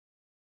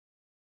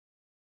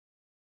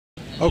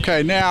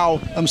Okay,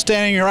 now I'm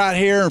standing right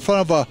here in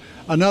front of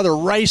another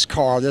race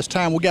car. This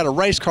time we got a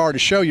race car to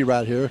show you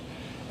right here.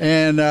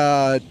 And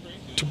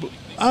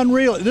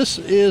unreal, this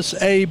is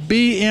a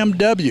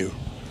BMW.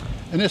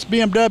 And this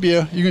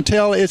BMW, you can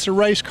tell it's a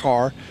race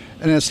car.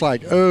 And it's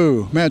like,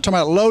 oh, man, talking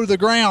about low to the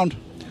ground.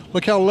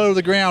 Look how low to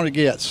the ground it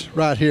gets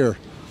right here.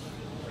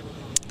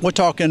 We're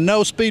talking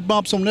no speed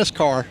bumps on this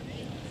car.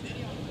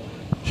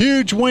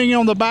 Huge wing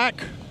on the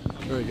back.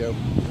 There you go.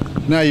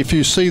 Now, if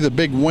you see the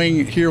big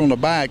wing here on the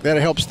back, that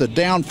helps the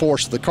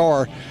downforce of the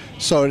car,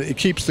 so it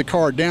keeps the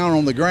car down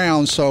on the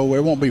ground so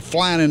it won't be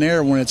flying in the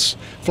air when it's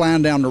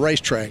flying down the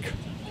racetrack.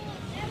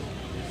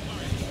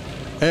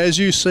 As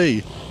you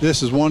see,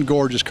 this is one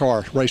gorgeous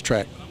car,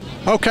 racetrack.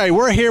 Okay,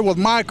 we're here with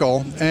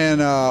Michael,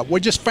 and we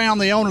just found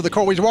the owner of the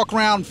car. We walked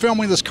around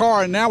filming this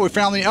car, and now we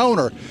found the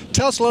owner.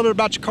 Tell us a little bit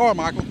about your car,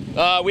 Michael.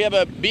 We have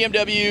a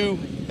BMW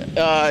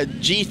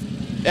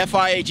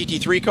FIA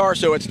GT3 car,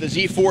 so it's the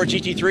Z4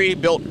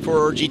 GT3 built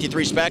for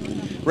GT3 spec.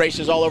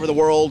 Races all over the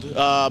world,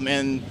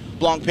 in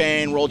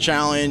Blancpain, World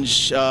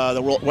Challenge,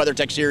 the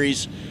WeatherTech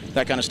Series,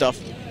 that kind of stuff.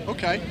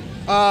 Okay.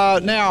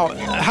 Now,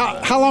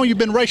 how long have you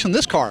been racing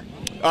this car?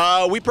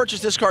 We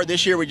purchased this car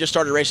this year. We just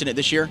started racing it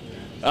this year.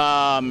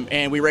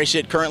 And we race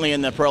it currently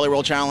in the Pirelli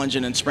World Challenge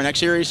and in Sprint X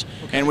Series,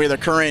 okay. And we're the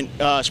current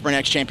Sprint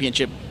X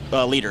Championship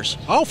leaders.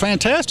 Oh,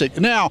 fantastic.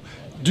 Now,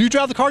 do you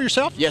drive the car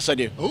yourself? Yes, I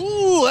do.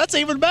 Ooh, that's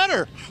even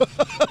better.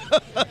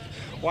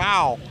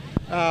 Wow.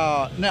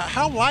 Now,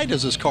 how light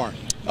is this car?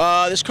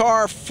 This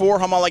car, for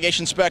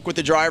homologation spec with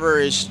the driver,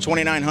 is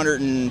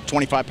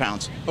 2,925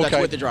 pounds. That's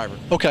okay. With the driver.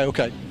 Okay,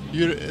 okay.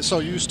 So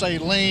you stay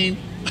lean?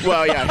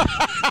 Well, yeah.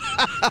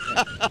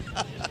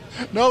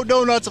 No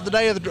donuts of the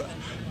day of the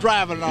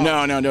driving.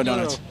 No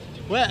donuts.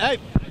 Well, hey,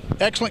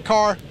 excellent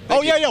car.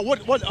 Thank you. Yeah.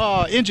 What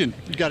engine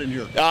you got in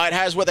here? It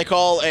has what they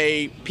call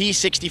a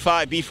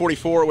P65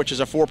 B44, which is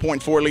a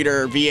 4.4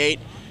 liter V8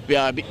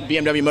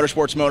 BMW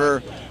Motorsports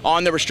motor.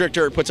 On the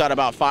restrictor, it puts out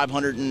about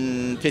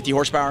 550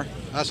 horsepower.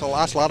 That's a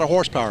lot of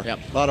horsepower. Yep.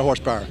 A lot of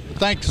horsepower.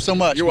 Thanks so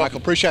much, Michael. Welcome.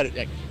 Appreciate it.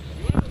 Yeah.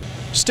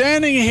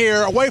 Standing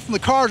here, away from the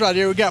cars right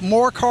here, we've got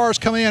more cars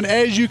coming in,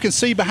 as you can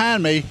see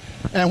behind me.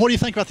 And what do you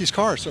think about these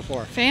cars so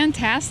far?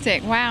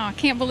 Fantastic. Wow. I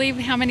can't believe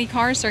how many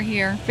cars are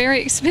here.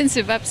 Very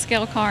expensive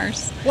upscale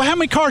cars. Well, how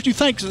many cars do you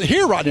think are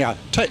here right now?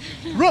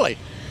 Really?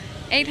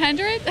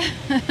 800?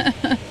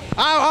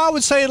 I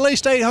would say at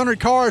least 800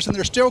 cars, and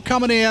they're still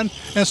coming in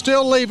and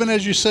still leaving,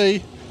 as you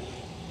see.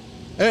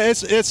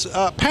 It's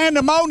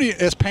pandemonium.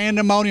 It's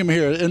pandemonium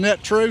here. Isn't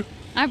that true?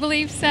 I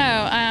believe so.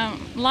 A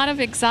lot of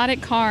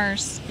exotic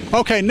cars.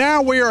 Okay,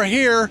 now we are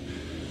here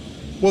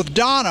with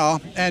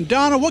Donna. And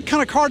Donna, what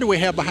kind of car do we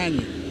have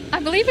behind you? I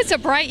believe it's a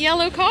bright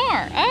yellow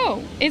car.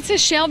 Oh, it's a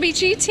Shelby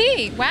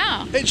GT.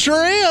 Wow. It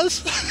sure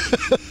is.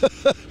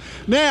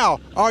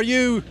 Now, are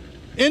you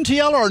into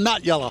yellow or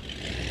not yellow?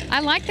 I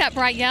like that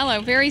bright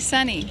yellow. Very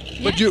sunny.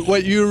 Would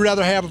you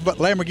rather have a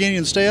Lamborghini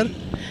instead?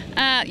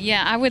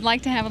 Yeah, I would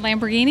like to have a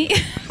Lamborghini.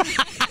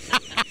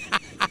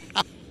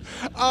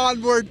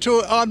 Onward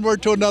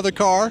to another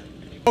car.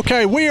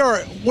 Okay, we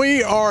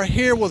are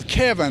here with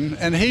Kevin,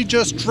 and he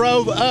just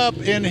drove up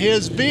in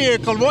his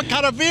vehicle. What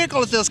kind of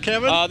vehicle is this,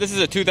 Kevin? This is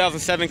a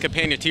 2007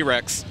 Compania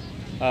T-Rex.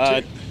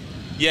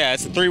 Yeah,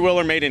 it's a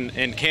three-wheeler made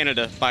in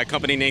Canada by a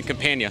company named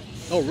Compania.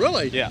 Oh,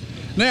 really? Yeah.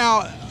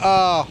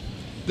 Now,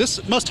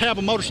 this must have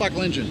a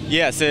motorcycle engine.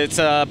 Yes, it's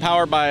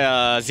powered by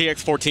a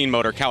ZX14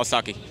 motor,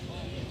 Kawasaki.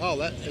 Oh,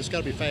 it's got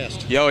to be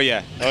fast. Oh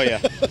yeah, yeah,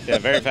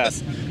 very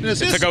fast.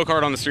 It's a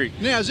go-kart on the street.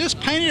 Now, is this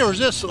painted or is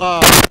this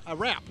a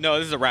wrap? No,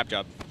 this is a wrap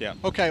job. Yeah.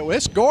 Okay, well,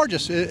 it's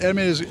gorgeous. I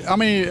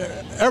mean,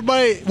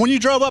 everybody, when you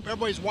drove up,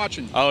 everybody's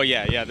watching. Oh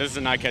yeah, this is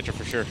an eye catcher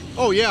for sure.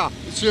 Oh yeah.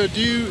 So, do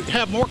you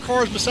have more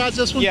cars besides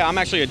this one? Yeah, I'm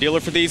actually a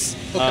dealer for these.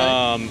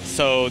 Okay.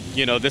 So,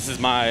 this is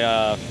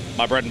my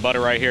my bread and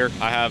butter right here.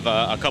 I have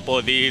a couple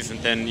of these, and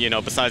then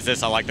besides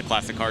this, I like the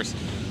classic cars.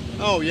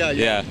 Oh yeah.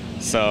 Yeah.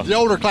 So the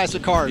older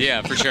classic cars.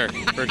 Yeah, for sure,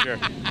 for sure.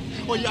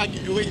 Well,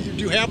 do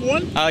you have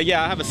one?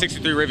 Yeah, I have a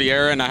 '63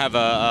 Riviera, and I have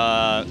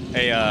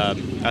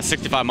a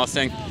 '65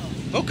 Mustang.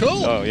 Oh,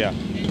 cool. Oh yeah.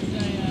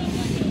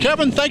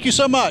 Kevin, thank you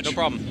so much. No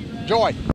problem. Enjoy.